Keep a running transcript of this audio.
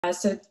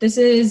So this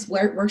is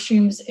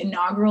Workstream's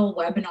inaugural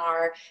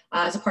webinar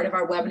as a part of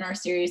our webinar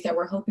series that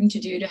we're hoping to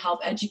do to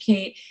help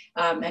educate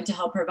and to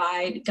help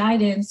provide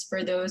guidance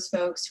for those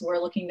folks who are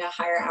looking to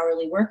hire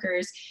hourly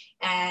workers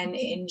and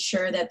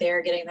ensure that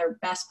they're getting their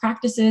best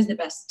practices, the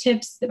best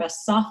tips, the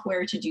best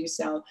software to do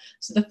so.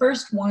 So the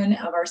first one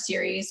of our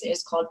series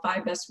is called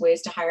 5 Best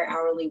Ways to Hire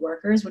Hourly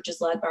Workers, which is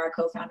led by our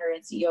co-founder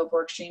and CEO of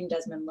Workstream,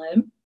 Desmond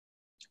Lim.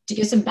 To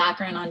give some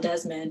background on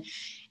Desmond,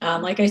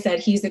 like I said,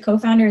 he's the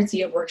co-founder and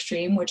CEO of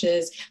Workstream, which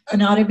is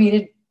an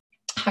automated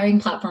hiring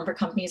platform for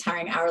companies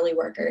hiring hourly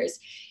workers.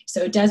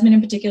 So Desmond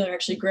in particular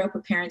actually grew up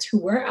with parents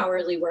who were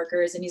hourly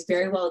workers, and he's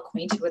very well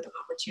acquainted with the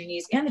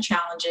opportunities and the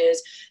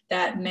challenges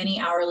that many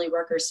hourly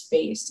workers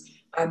face.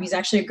 He's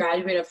actually a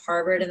graduate of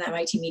Harvard and the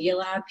MIT Media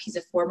Lab. He's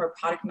a former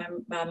product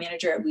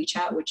manager at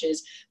WeChat, which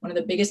is one of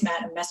the biggest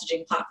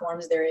messaging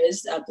platforms there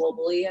is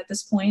globally at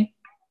this point.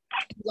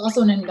 He's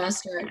also an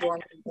investor at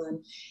Dorman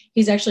Fund.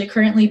 He's actually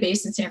currently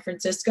based in San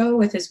Francisco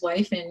with his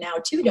wife and now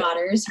 2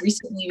 daughters.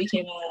 Recently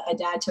became a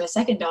dad to a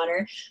 2nd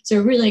daughter. So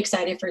we're really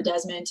excited for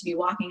Desmond to be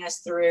walking us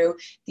through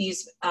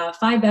these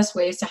 5 best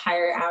ways to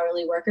hire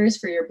hourly workers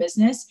for your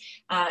business.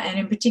 And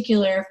in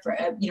particular, for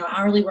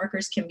hourly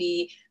workers can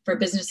be for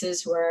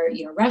businesses who are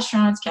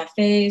restaurants,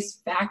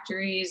 cafes,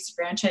 factories,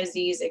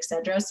 franchisees,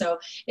 etc. So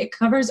it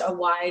covers a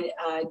wide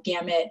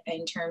gamut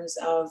in terms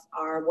of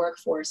our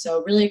workforce.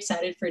 So really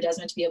excited for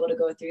Desmond to be able to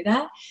go through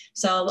that.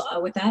 So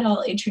with that,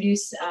 I'll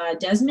introduce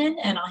Desmond,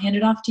 and I'll hand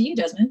it off to you,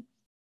 Desmond.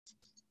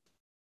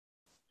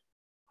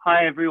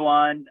 Hi,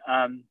 everyone.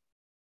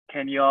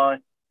 Can you all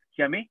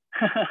hear me?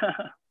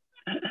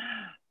 Yeah,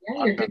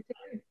 you're good.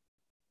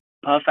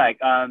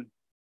 Perfect.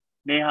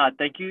 Neha,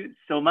 thank you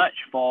so much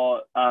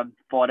for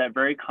that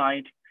very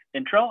kind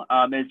intro.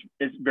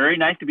 It's very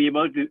nice to be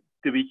able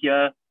to be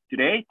here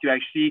today to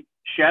actually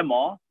share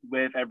more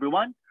with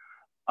everyone.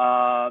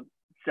 Yeah,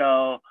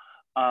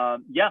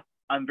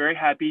 I'm very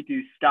happy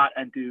to start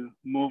and to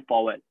move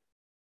forward.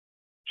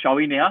 Shall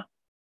we, Neha?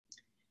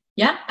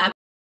 Yeah.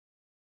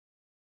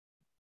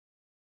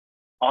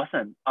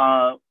 Awesome.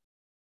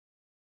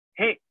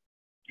 Hey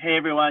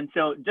everyone.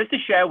 So just to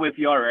share with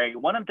you, right,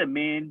 one of the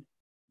main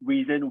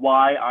reason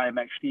why I'm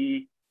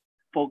actually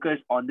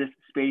focused on this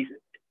space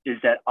is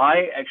that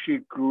I actually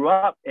grew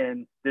up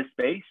in this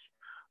space.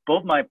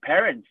 Both my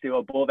parents, they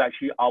were both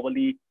actually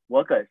hourly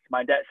workers.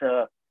 My dad's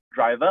a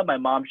driver. My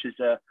mom, she's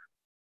a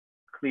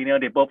cleaner.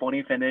 They both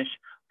only finished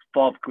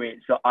 4th grade.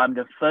 So I'm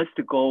the first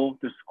to go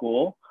to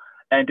school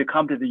and to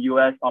come to the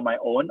US on my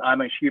own.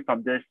 I'm actually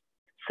from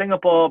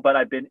Singapore, but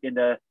I've been in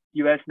the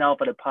US now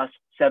for the past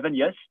 7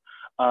 years.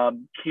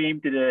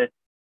 Came to the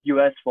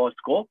US for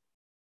school.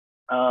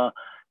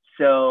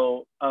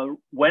 So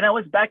when I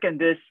was back in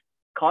this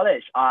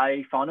college,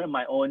 I founded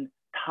my own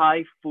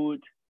Thai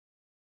food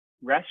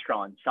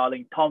restaurant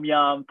selling tom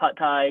yum, pad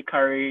thai,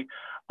 curry.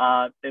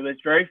 It was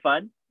very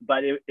fun,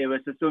 but it was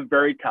also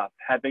very tough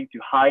having to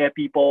hire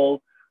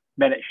people,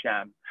 manage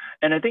them.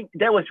 And I think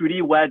that was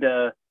really where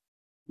the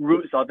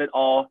roots of it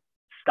all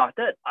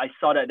started. I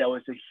saw that there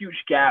was a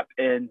huge gap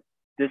in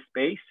this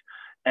space.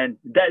 And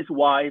that's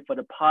why for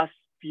the past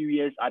few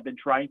years, I've been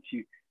trying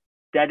to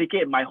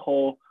dedicate my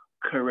whole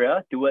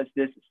career towards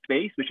this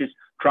space, which is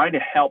trying to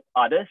help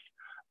others,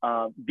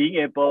 being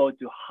able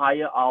to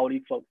hire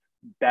hourly folks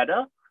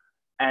better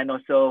and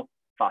also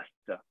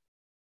faster.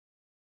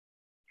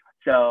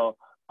 So,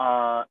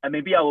 and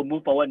maybe I will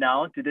move forward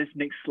now to this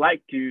next slide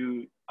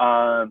to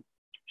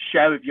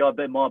share with you a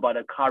bit more about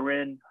the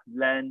current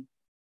landscape.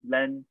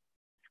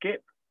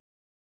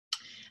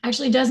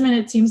 Actually, Desmond,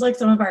 it seems like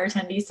some of our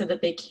attendees said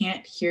that they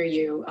can't hear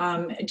you.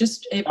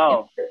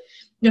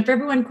 If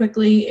everyone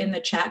quickly in the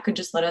chat could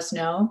just let us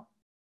know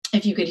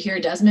if you could hear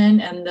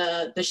Desmond and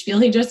the spiel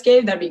he just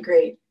gave, that'd be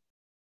great.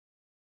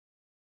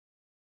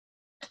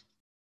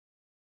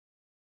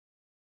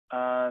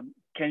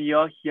 Can you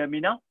all hear me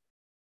now?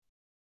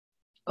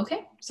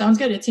 Okay, sounds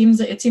good. It seems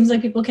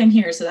like people can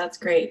hear, so that's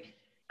great.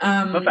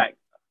 Perfect.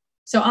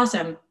 So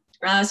awesome.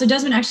 So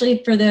Desmond,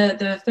 actually, for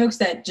the folks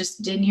that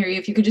just didn't hear you,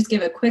 if you could just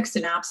give a quick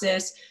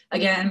synopsis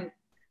again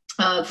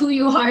of who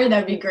you are,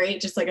 that'd be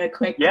great. Just like a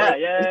quick. Yeah.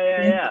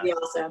 That'd be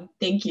awesome.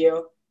 Thank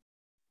you.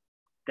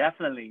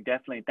 Definitely.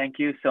 Thank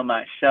you so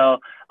much. So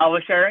I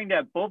was sharing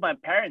that both my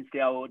parents,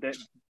 they are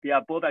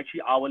both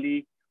actually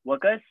hourly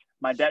workers.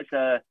 My dad's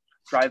a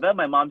driver.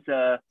 My mom's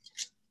a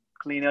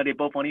cleaner. They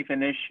both only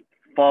finished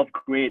 4th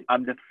grade.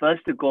 I'm the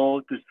first to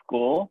go to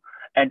school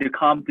and to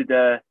come to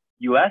the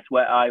US,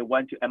 where I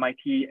went to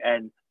MIT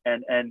and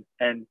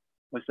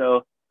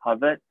also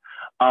Harvard.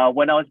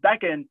 When I was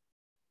back in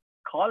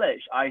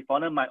college, I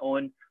founded my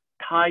own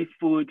Thai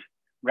food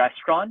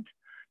restaurant,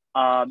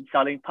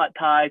 selling pad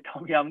thai,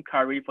 tom yum,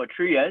 curry for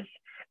 3 years.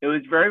 It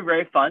was very,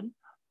 very fun,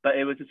 but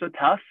it was also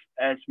tough,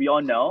 as we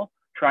all know,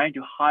 trying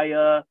to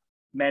hire,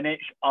 manage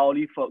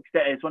hourly folks.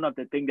 That is one of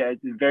the things that is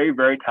very,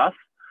 very tough.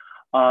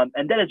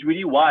 And that is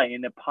really why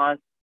in the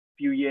past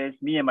few years,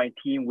 me and my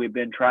team, we've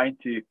been trying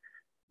to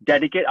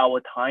dedicate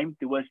our time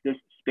towards this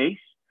space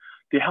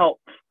to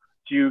help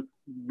to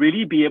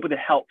really be able to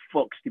help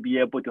folks to be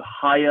able to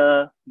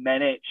hire,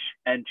 manage,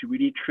 and to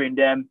really train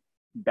them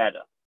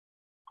better.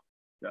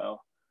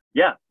 So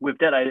yeah, with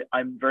that,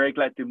 I'm very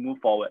glad to move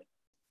forward.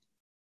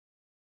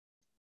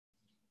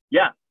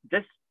 Yeah,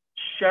 just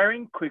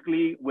sharing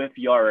quickly with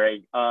you,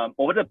 right?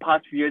 Over the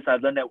past few years,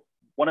 I've learned that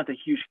one of the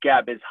huge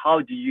gap is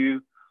how do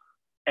you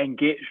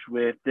engage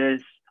with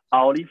this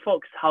hourly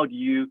folks? How do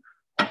you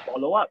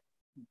follow up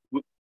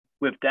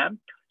with them?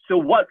 So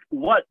what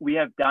we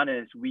have done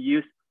is we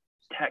use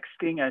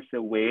texting as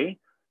a way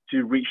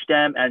to reach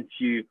them and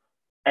to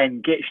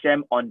engage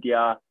them on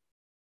their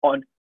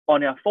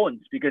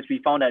phones, because we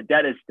found that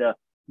that is the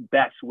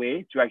best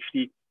way to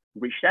actually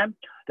reach them.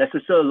 There's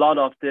also a lot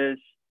of this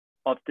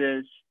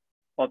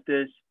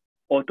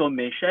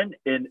automation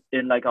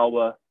in like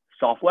our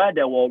software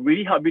that will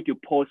really help you to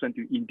post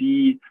onto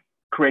Indeed,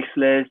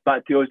 Craigslist,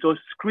 but to also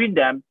screen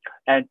them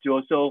and to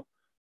also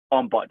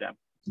onboard them.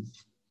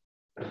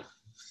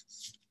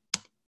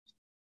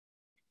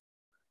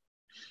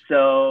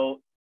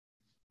 So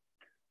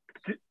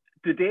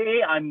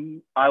today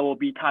I will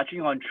be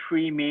touching on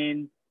three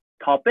main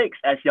topics,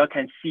 as y'all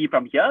can see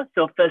from here.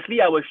 So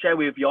firstly, I will share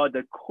with y'all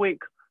the quick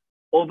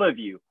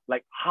overview,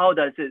 like how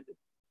does it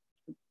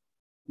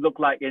look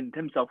like in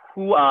terms of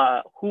who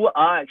are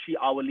actually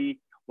hourly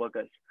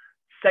workers.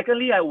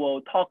 Secondly, I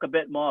will talk a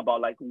bit more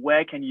about like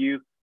where can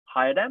you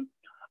hire them.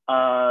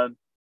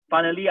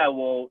 Finally, I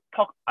will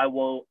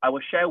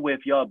share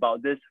with you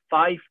about this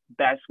 5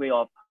 best way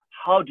of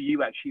how do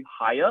you actually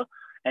hire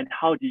and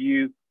how do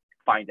you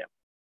find them.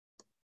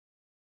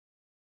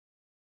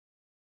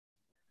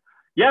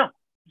 Yeah,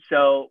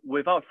 so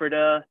without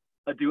further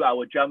ado, I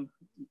will jump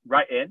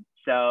right in.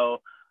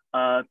 So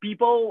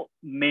people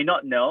may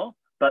not know,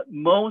 but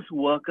most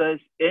workers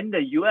in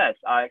the US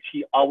are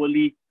actually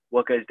hourly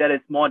workers. That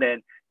is more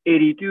than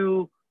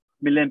 82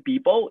 million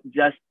people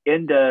just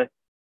in the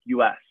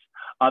US.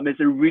 It's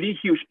a really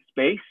huge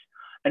space.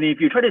 And if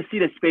you try to see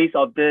the space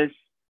of this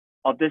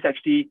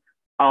actually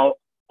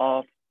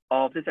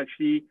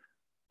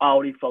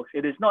hourly folks,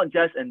 it is not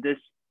just in this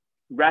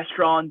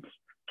restaurants,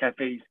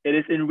 cafes. It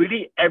is in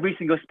really every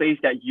single space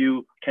that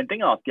you can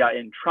think of. They are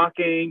in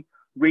trucking,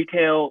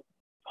 retail,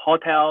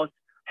 hotels,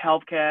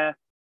 healthcare,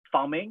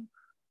 farming,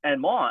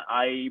 and more.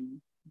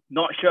 I'm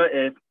not sure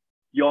if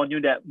you all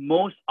knew that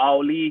most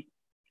hourly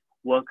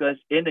workers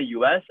in the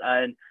US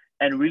and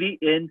really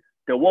in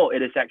the world,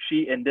 it is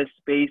actually in this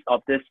space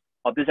of this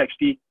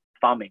actually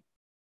farming.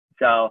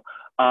 So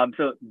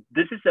so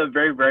this is a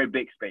very, very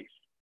big space.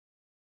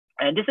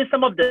 And this is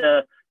some of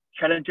the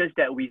challenges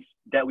that we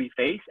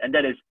face, and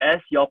that is, as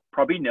you all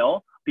probably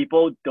know,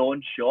 people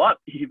don't show up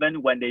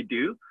even when they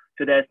do.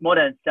 So there's more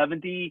than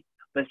 70%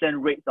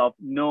 rates of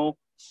no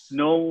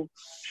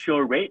show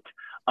rate.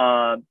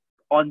 On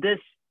this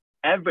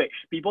average,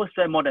 people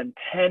spend more than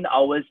 10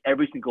 hours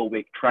every single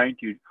week trying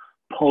to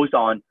post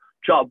on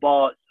job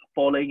boards,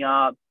 following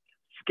up,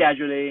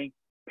 scheduling,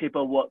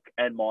 paperwork,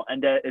 and more.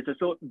 And there is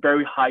also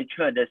very high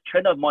churn. There's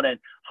churn of more than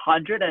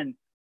 120%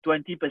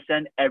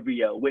 every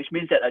year, which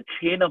means that a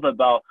chain of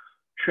about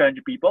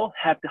 300 people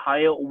have to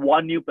hire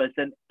one new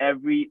person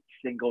every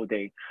single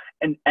day.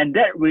 And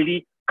that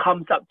really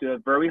comes up to a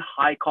very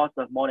high cost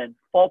of more than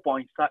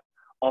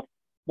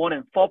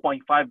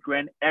 4.5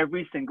 grand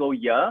every single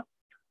year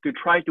to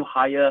try to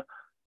hire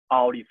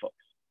hourly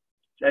folks.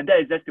 And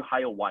that is just to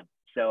hire one.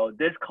 So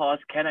this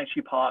cost can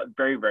actually pile up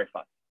very, very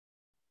fast.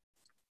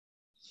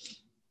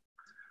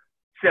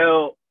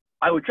 So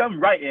I will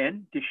jump right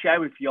in to share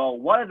with you all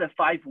what are the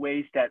 5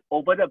 ways that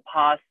over the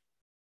past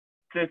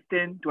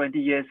 15, 20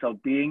 years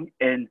of being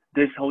in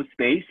this whole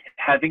space,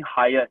 having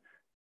hired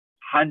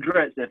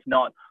hundreds, if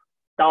not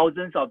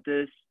thousands of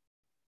these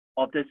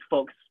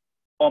folks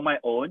on my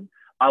own,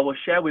 I will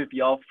share with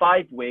you all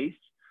 5 ways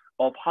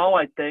of how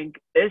I think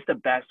is the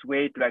best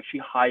way to actually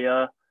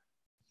hire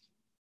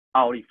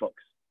hourly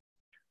folks.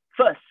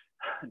 First,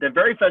 the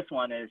very first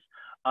one is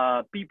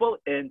people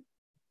in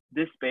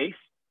this space,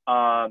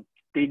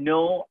 they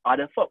know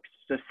other folks.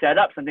 So set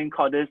up something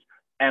called this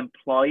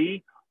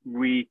employee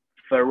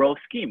referral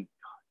scheme.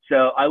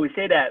 So I would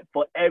say that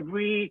for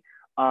every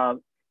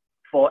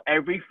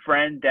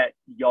friend that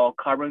your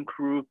current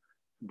crew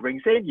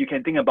brings in, you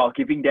can think about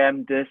giving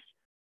them this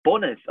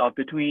bonus of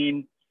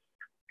between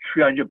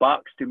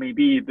 $300 to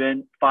maybe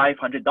even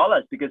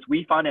 $500, because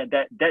we found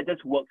that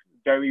just works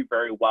very,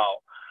 very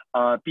well.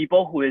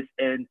 People who is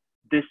in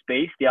this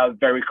space, they are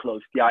very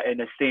close. They are in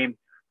the same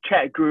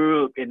chat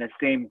group, in the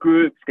same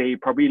groups. They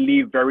probably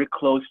live very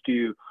close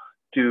to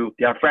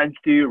their friends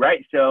too,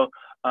 right? So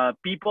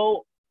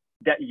people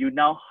that you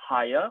now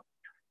hire,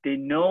 they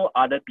know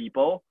other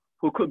people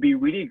who could be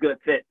really good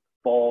fit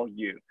for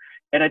you.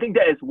 And I think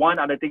that is one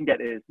other thing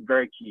that is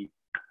very key.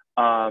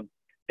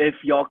 If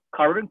your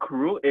current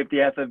crew, if they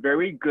have a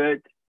very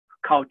good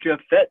culture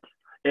fit,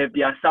 if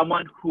they are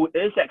someone who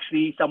is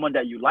actually someone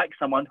that you like,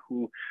 someone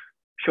who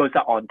shows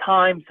up on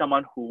time,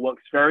 someone who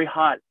works very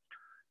hard,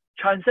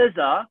 chances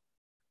are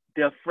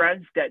their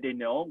friends that they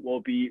know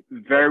will be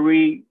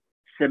very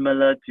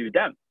similar to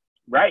them,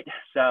 right?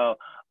 So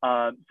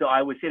So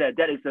I would say that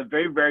that is a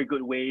very, very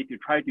good way to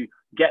try to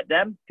get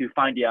them to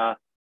find their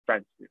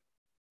friends.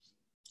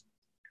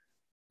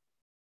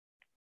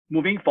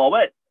 Moving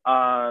forward,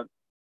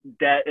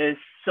 there is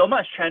so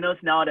much channels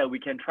now that we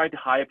can try to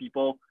hire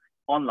people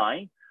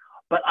online,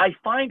 but I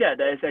find that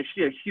there is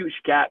actually a huge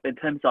gap in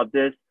terms of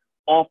this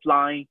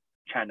offline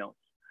channels.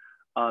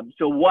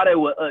 So what I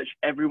would urge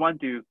everyone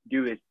to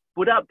do is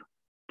put up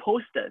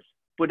posters,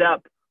 put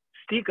up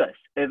stickers,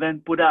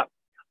 even put up,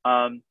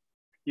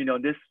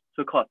 this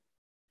so-called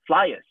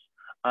flyers.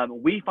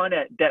 We find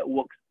that that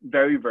works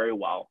very, very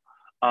well.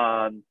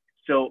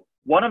 So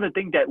one of the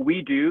things that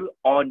we do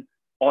on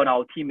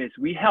our team is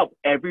we help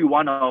every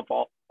one of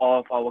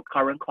our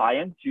current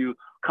clients to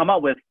come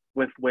up with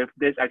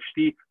this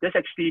actually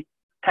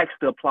text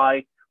to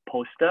apply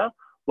poster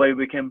where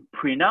we can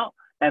print out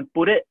and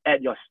put it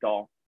at your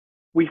store.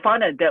 We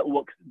find that that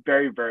works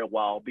very, very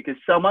well because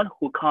someone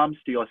who comes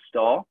to your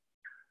store,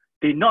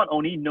 they not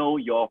only know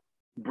your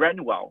brand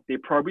well, they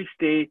probably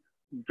stay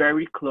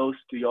very close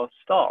to your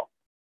store.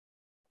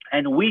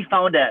 And we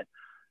found that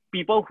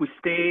people who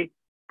stay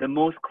the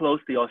most close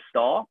to your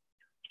store,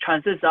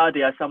 chances are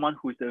they are someone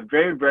who's a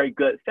very, very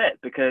good fit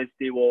because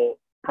they will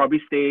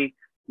probably stay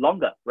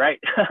longer, right?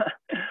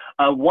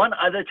 One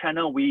other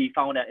channel we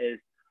found that is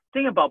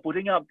think about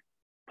putting up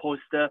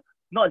poster,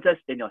 not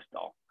just in your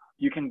store.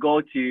 You can go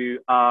to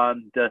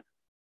the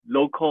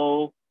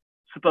local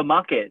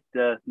supermarket,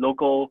 the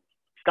local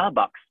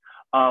Starbucks.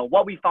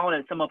 What we found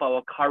that some of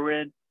our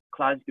current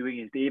clients doing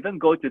is they even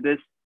go to this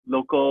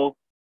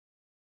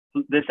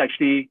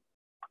actually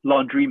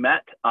laundry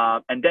mat,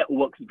 and that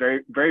works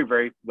very, very,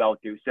 very well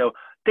too. So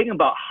think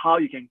about how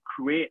you can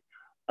create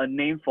a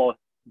name for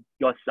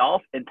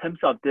yourself in terms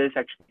of this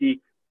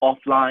actually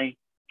offline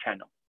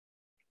channel.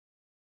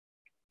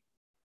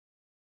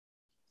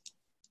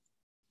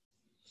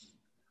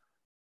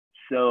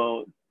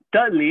 So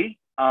thirdly,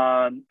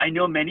 I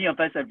know many of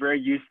us are very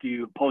used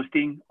to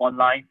posting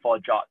online for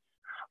jobs.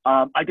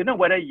 I don't know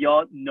whether you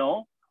all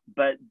know,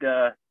 but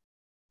the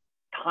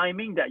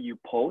timing that you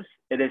post,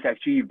 it is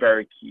actually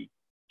very key.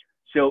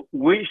 So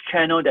which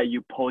channel that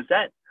you post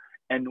at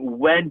and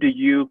when do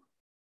you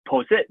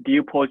post it? Do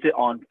you post it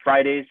on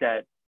Fridays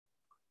at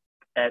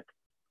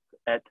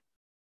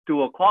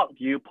 2 o'clock?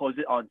 Do you post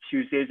it on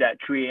Tuesdays at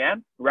 3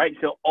 a.m.? Right?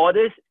 So all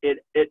this,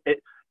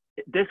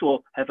 this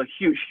will have a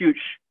huge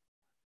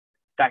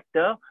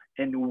factor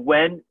in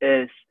when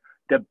is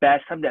the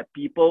best time that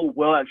people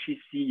will actually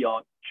see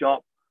your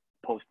job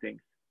postings.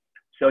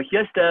 So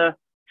here's the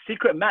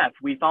secret math.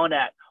 We found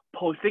that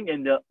posting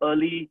in the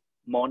early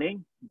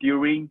morning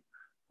during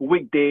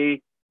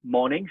weekday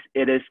mornings,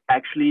 it is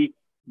actually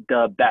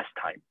the best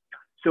time.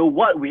 So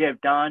what we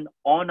have done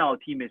on our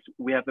team is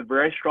we have a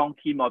very strong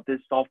team of this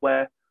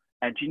software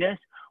engineers.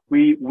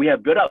 We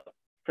have built up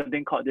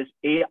something called this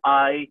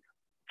AI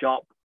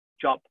job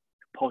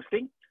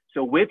posting.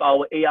 So with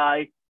our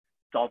AI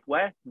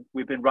software,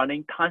 we've been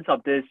running tons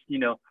of this,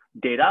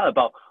 data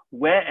about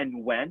where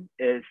and when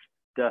is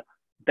the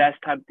best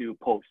time to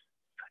post.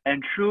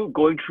 And through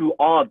going through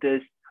all of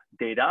this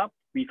data,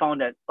 we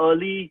found that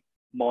early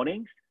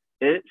mornings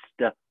is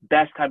the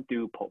best time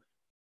to post.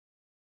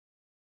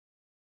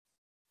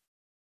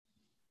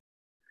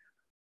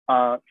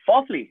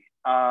 Fourthly,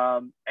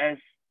 as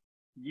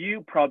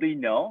you probably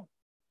know,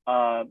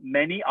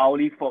 many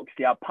hourly folks,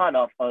 they are part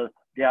of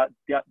they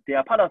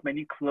are part of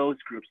many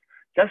closed groups.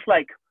 Just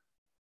like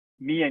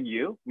me and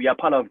you, we are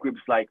part of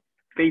groups like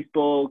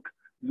Facebook,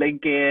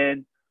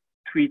 LinkedIn,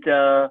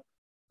 Twitter,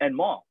 and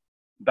more.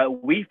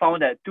 But we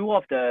found that two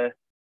of the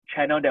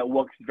channel that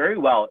works very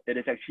well, it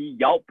is actually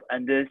Yelp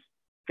and this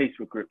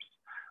Facebook groups.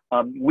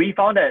 We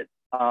found that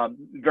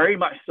very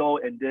much so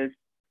in this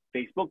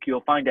Facebook,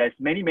 you'll find there's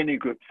many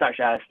groups such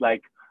as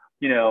like,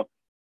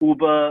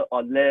 Uber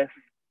or Lyft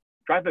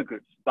driver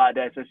groups, but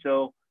there's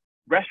also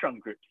restaurant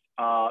groups.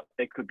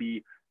 It could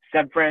be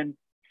San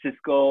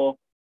Francisco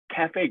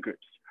cafe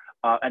groups.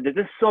 And there's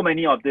just so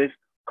many of these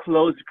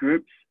closed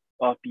groups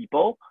of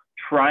people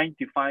trying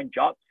to find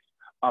jobs.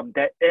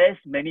 There is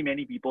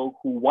many people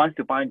who want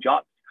to find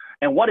jobs.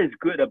 And what is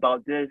good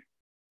about this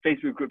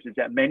Facebook groups is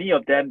that many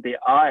of them, they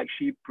are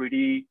actually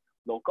pretty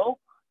local.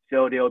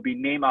 So they will be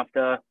named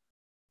after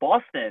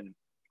Boston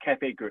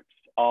cafe groups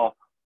or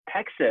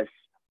Texas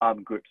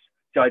groups.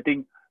 So I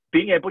think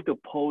being able to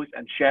post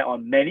and share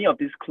on many of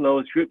these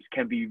closed groups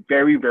can be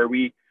very,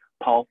 very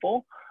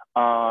powerful.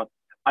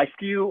 I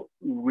still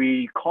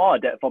recall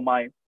that for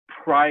my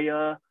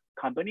prior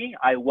company,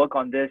 I work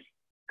on this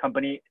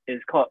company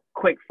is called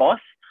Quick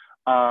Force.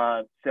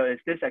 So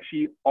it's this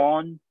actually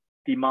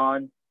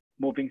on-demand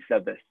moving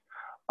service.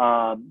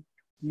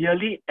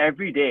 Nearly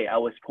every day I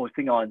was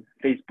posting on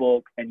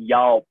Facebook and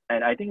Yelp,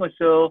 and I think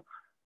also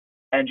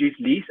Angie's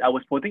List. I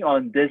was posting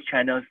on these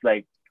channels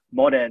like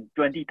more than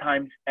 20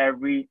 times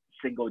every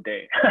single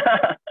day.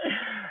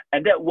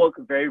 And that worked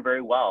very,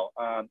 very well.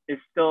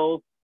 It's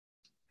so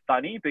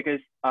funny because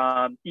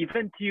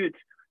even till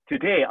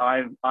today,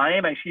 I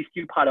am actually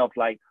still part of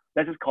like,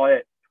 let's just call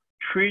it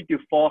 300 to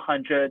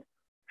 400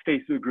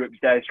 Facebook groups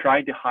that is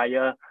trying to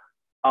hire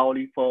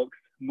hourly folks,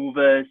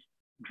 movers,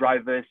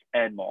 drivers,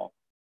 and more.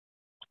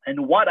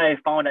 And what I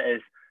found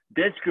is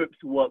these groups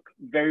work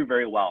very,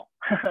 very well.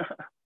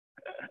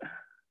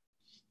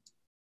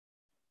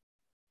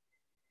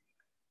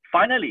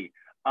 Finally,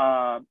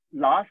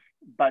 last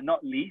but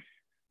not least,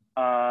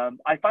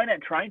 I find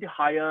that trying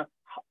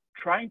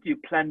to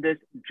plan this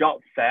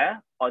job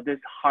fair or this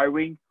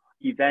hiring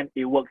event,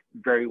 it works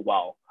very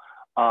well.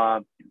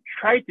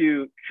 Try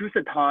to choose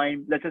a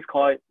time, let's just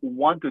call it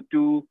 1 to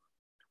 2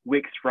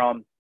 weeks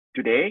from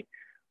today,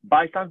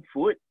 buy some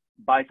food,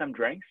 buy some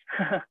drinks,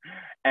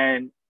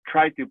 and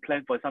try to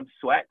plan for some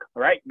swag,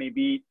 right?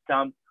 Maybe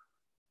some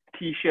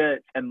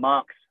t-shirts and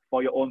marks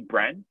for your own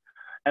brand.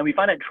 And we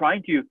find that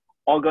trying to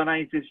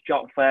organize this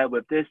job fair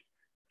with this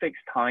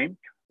fixed time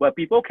where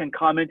people can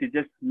come in to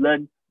just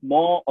learn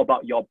more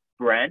about your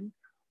brand,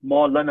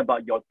 learn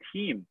about your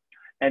team,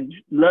 and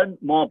learn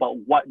more about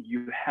what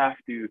you have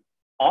to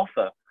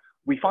offer.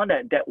 We found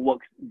that that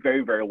works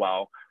very, very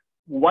well.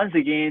 Once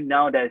again,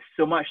 now there's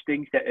so much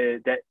things that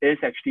is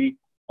actually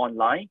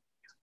online.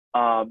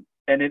 And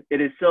it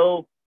is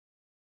so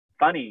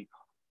funny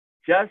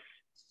just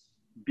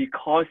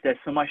because there's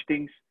so much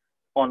things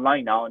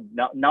online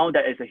now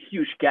there is a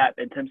huge gap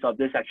in terms of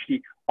this actually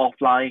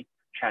offline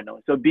channel.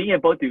 So being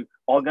able to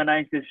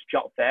organize this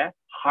job fair,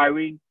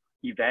 hiring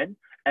event,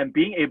 and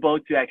being able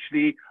to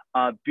actually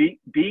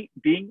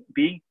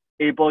being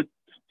able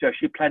to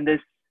actually plan this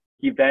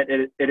event,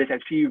 it is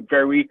actually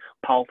very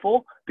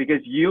powerful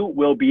because you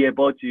will be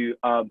able to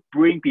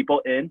bring people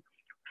in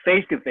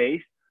face to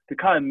face to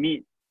kind of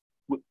meet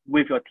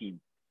with your team.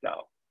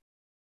 So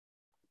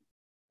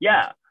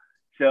yeah,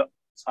 so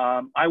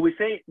I would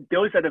say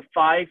those are the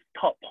 5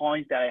 top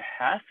points that I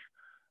have.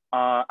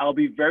 I'll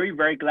be very,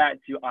 very glad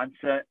to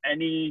answer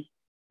any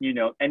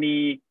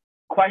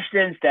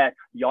questions that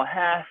y'all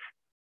have.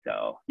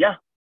 So yeah.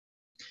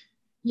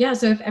 Yeah,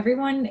 so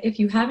if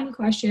you have any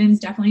questions,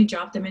 definitely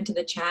drop them into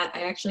the chat.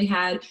 I actually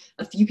had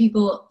a few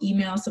people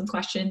email some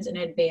questions in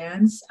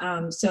advance.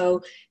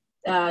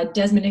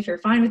 Desmond, if you're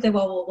fine with it,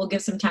 well, we'll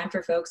give some time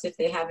for folks if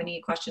they have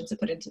any questions to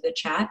put into the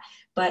chat,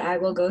 but I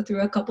will go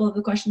through a couple of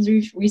the questions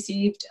we've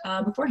received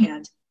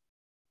beforehand.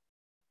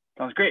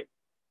 Sounds great.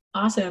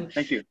 Awesome.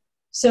 Thank you.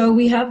 So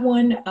we have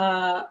one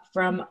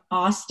from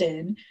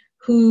Austin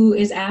who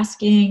is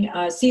asking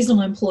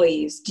seasonal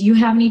employees, do you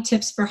have any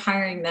tips for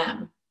hiring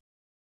them?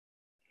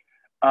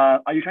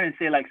 Are you trying to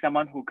say like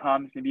someone who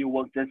comes, maybe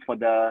work just for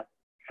the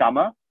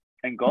summer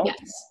and go?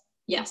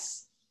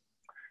 Yes.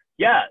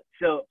 Yeah,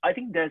 so I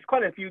think there's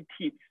quite a few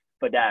tips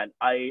for that.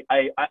 I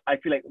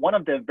feel like one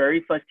of the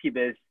very first tips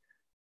is,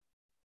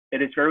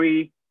 it is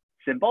very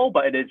simple,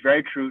 but it is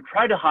very true.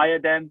 Try to hire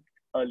them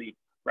early,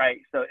 right?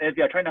 So if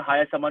you're trying to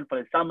hire someone for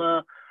the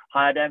summer,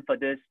 hire them for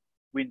this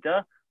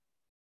winter,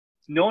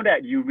 know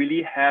that you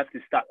really have to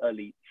start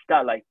early.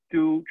 Start like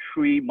 2-3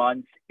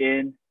 months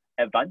in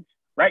advance,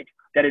 right?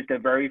 That is the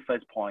very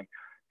first point.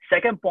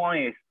 Second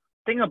point is,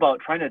 think about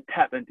trying to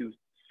tap into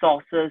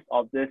sources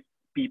of these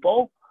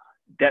people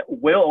that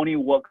will only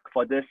work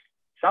for this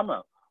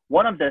summer.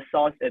 One of the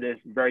sources that is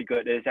very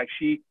good is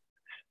actually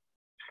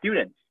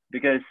students,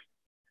 because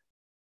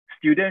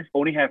students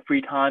only have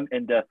free time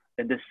in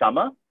the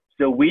summer.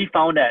 So we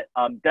found that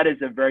that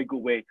is a very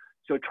good way.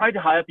 So try to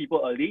hire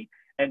people early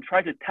and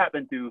try to tap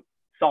into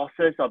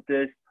sources of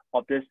this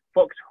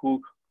folks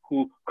who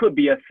could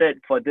be a fit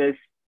for this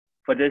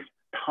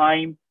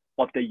time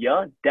of the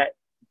year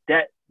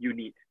that you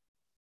need.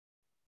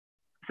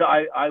 So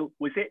I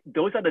would say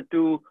those are the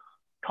 2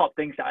 top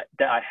things that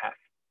I have.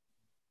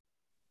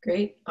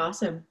 Great,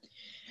 awesome.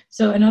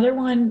 So another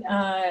one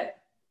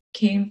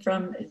came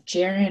from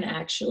Jaren,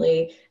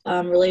 actually,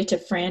 related to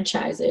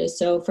franchises.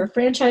 So for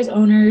franchise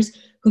owners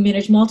who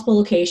manage multiple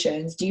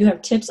locations, do you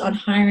have tips on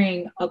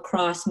hiring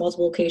across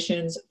multiple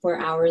locations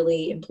for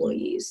hourly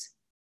employees?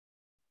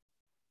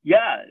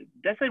 Yeah,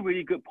 that's a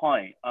really good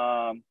point.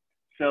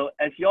 So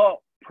as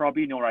y'all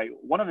probably know, right,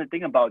 one of the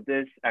things about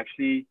this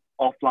actually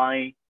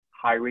offline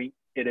hiring,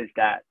 it is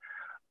that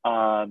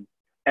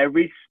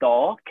every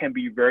store can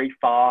be very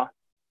far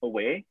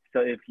away. So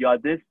if you are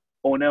this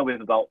owner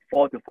with about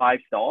 4 to 5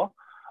 stores,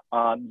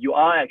 you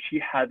are actually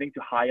having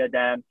to hire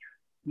them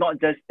not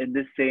just in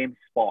the same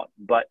spot,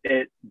 but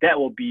that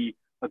will be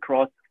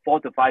across 4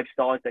 to 5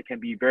 stores that can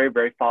be very,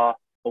 very far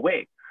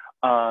away.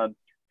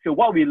 So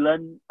what we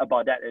learned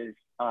about that is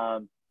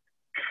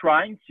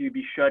trying to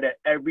be sure that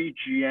every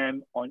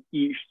GM on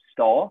each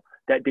store,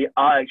 that they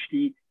are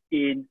actually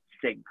in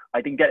sync.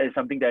 I think that is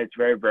something that is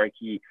very, very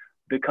key,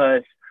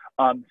 because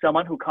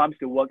someone who comes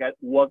to work at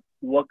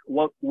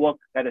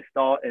a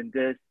store in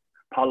this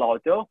Palo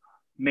Alto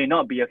may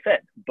not be a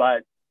fit,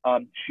 but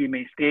she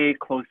may stay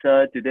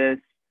closer to this,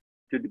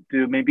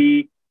 to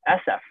maybe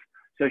SF.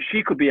 So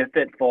she could be a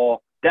fit for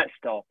that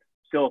store.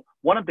 So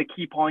one of the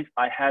key points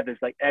I have is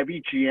like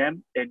every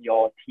GM in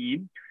your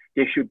team,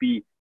 they should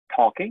be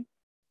talking.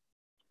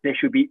 They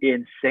should be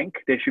in sync.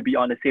 They should be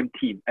on the same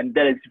team. And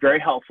that is very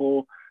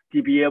helpful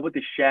to be able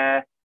to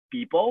share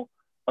people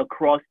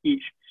across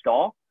each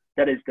store.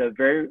 That is the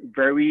very,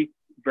 very,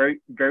 very,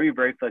 very,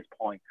 very first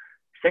point.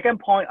 Second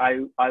point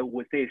I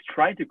would say is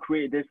trying to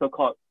create this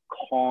so-called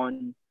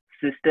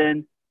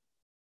consistent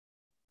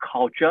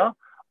culture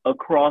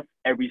across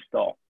every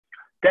store.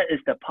 That is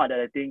the part that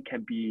I think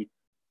can be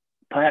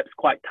perhaps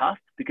quite tough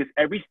because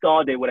every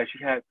store they would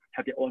actually have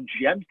their own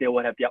GMs, they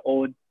will have their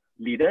own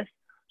leaders.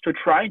 So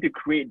trying to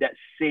create that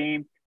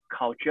same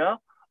culture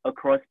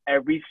across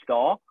every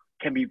store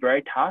can be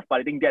very tough, but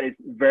I think that is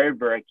very,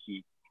 very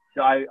key.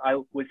 So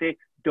I would say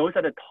those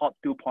are the top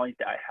 2 points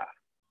that I have.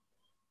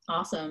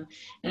 Awesome.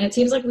 And it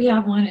seems like we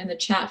have one in the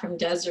chat from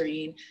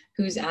Desiree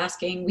who's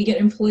asking, we get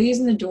employees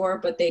in the door,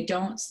 but they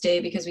don't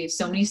stay because we have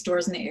so many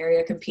stores in the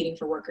area competing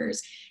for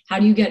workers. How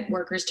do you get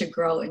workers to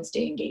grow and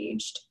stay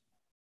engaged?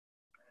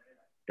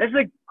 That's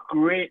a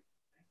great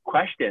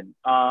question.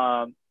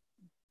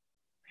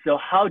 So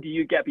how do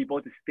you get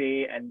people to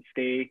stay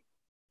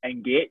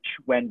engaged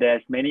when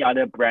there's many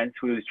other brands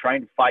who is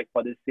trying to fight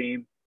for the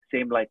same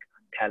like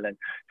talent?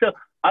 So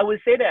I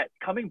would say that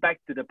coming back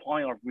to the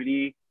point of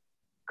really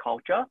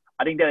culture,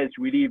 I think that is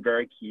really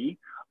very key.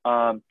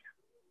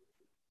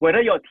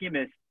 Whether your team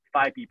is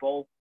 5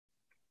 people,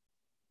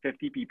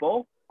 50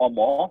 people or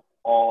more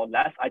or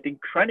less, I think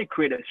trying to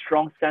create a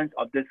strong sense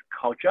of this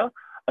culture,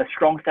 a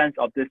strong sense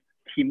of this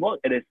teamwork,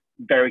 it is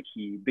very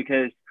key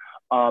because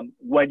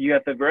when you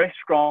have a very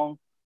strong,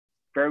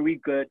 very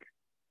good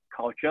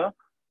culture,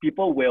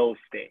 people will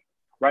stay,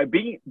 right?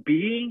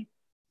 Being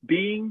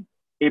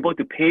able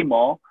to pay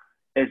more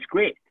is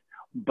great,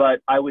 but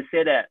I would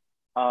say that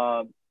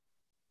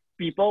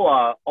people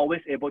are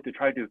always able to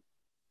try to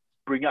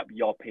bring up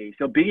your pay.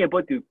 So being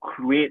able to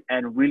create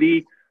and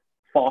really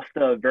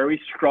foster a very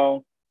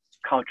strong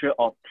culture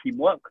of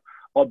teamwork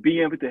or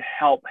being able to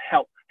help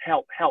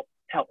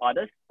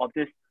others of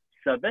this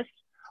service,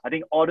 I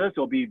think all those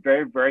will be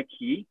very, very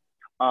key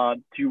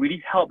to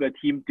really help your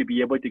team to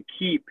be able to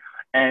keep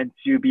and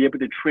to be able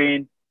to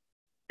train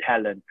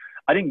talent.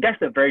 I think that's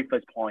the very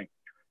first point.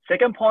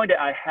 Second point that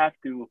I have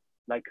to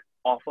like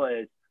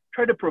offer is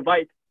try to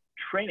provide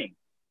training.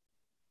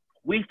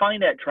 We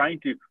find that trying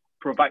to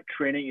provide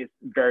training is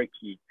very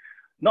key.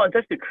 Not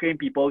just to train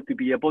people to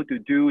be able to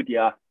do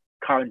their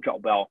current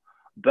job well,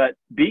 but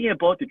being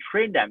able to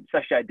train them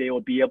such that they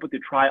will be able to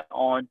try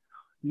on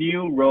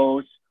new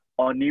roles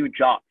or new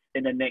jobs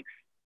in the next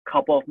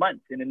couple of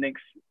months, in the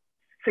next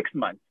 6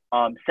 months.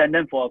 Send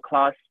them for a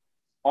class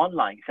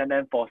online, send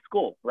them for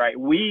school, right?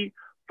 We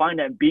find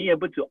that being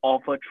able to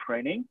offer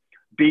training,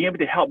 being able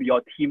to help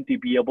your team to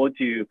be able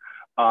to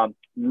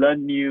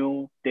learn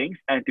new things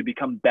and to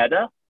become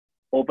better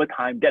over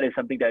time, that is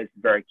something that is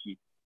very key.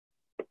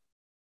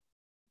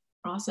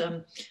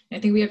 Awesome. I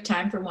think we have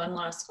time for one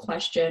last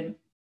question.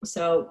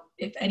 So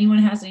if anyone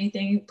has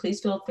anything,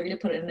 please feel free to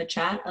put it in the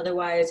chat.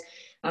 Otherwise,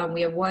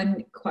 we have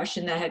one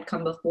question that had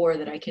come before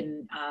that I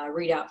can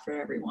read out for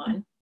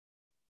everyone.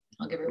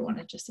 I'll give everyone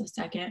just a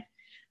second.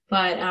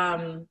 But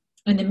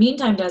in the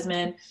meantime,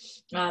 Desmond,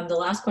 the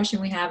last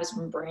question we have is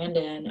from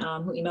Brandon,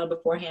 who emailed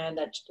beforehand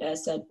that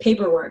said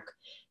paperwork.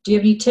 Do you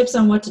have any tips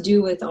on what to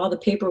do with all the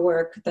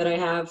paperwork that I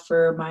have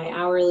for my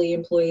hourly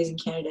employees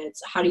and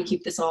candidates? How do you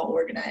keep this all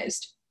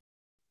organized?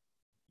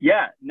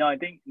 Yeah, no, I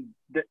think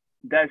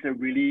that's a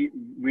really,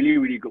 really,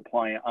 really good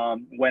point.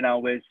 When I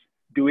was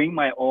doing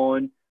my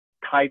own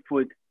Thai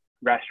food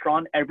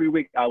restaurant, every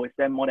week I would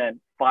spend more than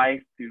 5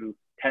 to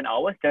 10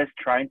 hours just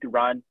trying to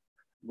run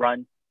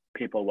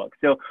paperwork.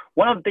 So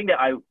one of the things that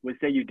I would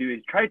say you do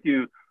is try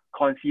to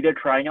consider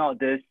trying out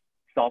this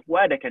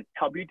software that can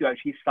help you to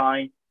actually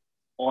sign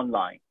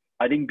online.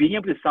 I think being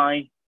able to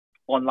sign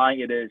online,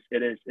 it is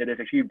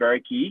actually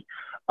very key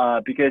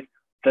because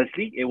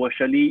firstly, it will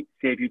surely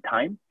save you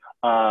time.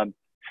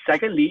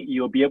 Secondly,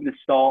 you'll be able to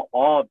store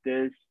all of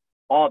this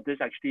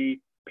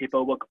actually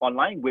paperwork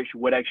online, which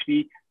would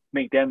actually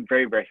make them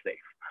very, very safe.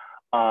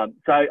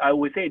 So I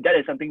would say that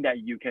is something that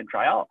you can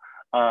try out.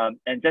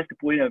 And just to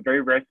put in a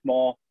very, very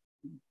small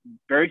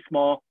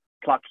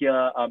plug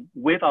here,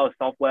 with our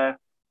software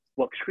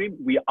Workstream,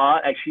 we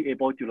are actually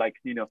able to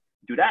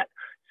do that.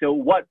 So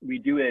what we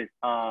do is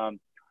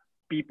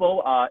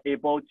people are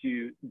able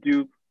to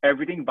do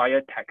everything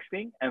via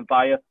texting and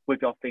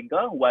with your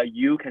finger, where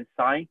you can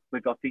sign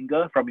with your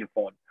finger from your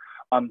phone.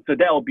 So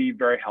that will be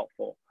very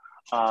helpful.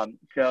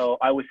 So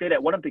I would say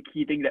that one of the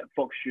key things that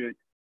folks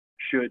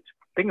should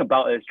think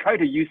about is try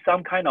to use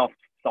some kind of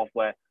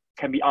software.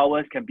 Can be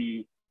ours, can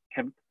be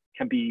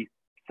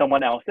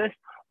someone else's,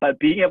 but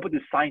being able to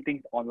sign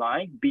things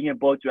online, being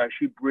able to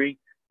actually bring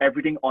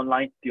everything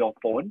online to your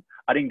phone,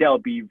 I think that will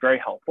be very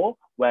helpful,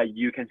 where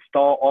you can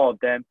store all of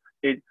them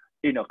in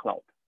your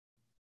cloud.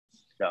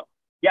 So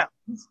yeah.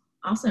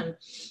 Awesome.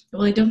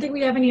 Well, I don't think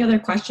we have any other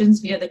questions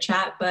via the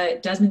chat,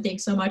 but Desmond,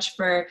 thanks so much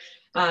for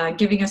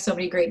giving us so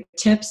many great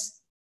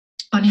tips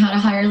on how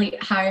to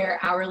hire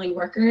hourly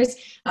workers.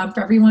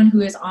 For everyone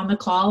who is on the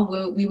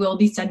call, we will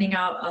be sending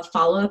out a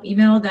follow-up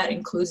email that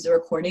includes the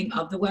recording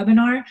of the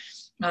webinar.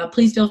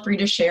 Please feel free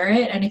to share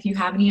it. And if you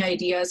have any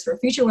ideas for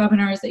future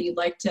webinars that you'd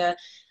like to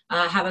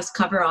have us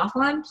cover off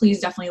on, please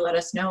definitely let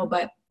us know.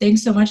 But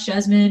thanks so much,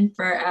 Desmond,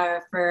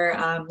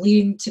 for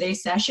leading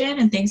today's session.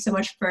 And thanks so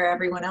much for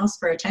everyone else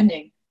for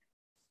attending.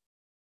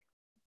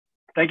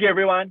 Thank you,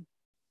 everyone.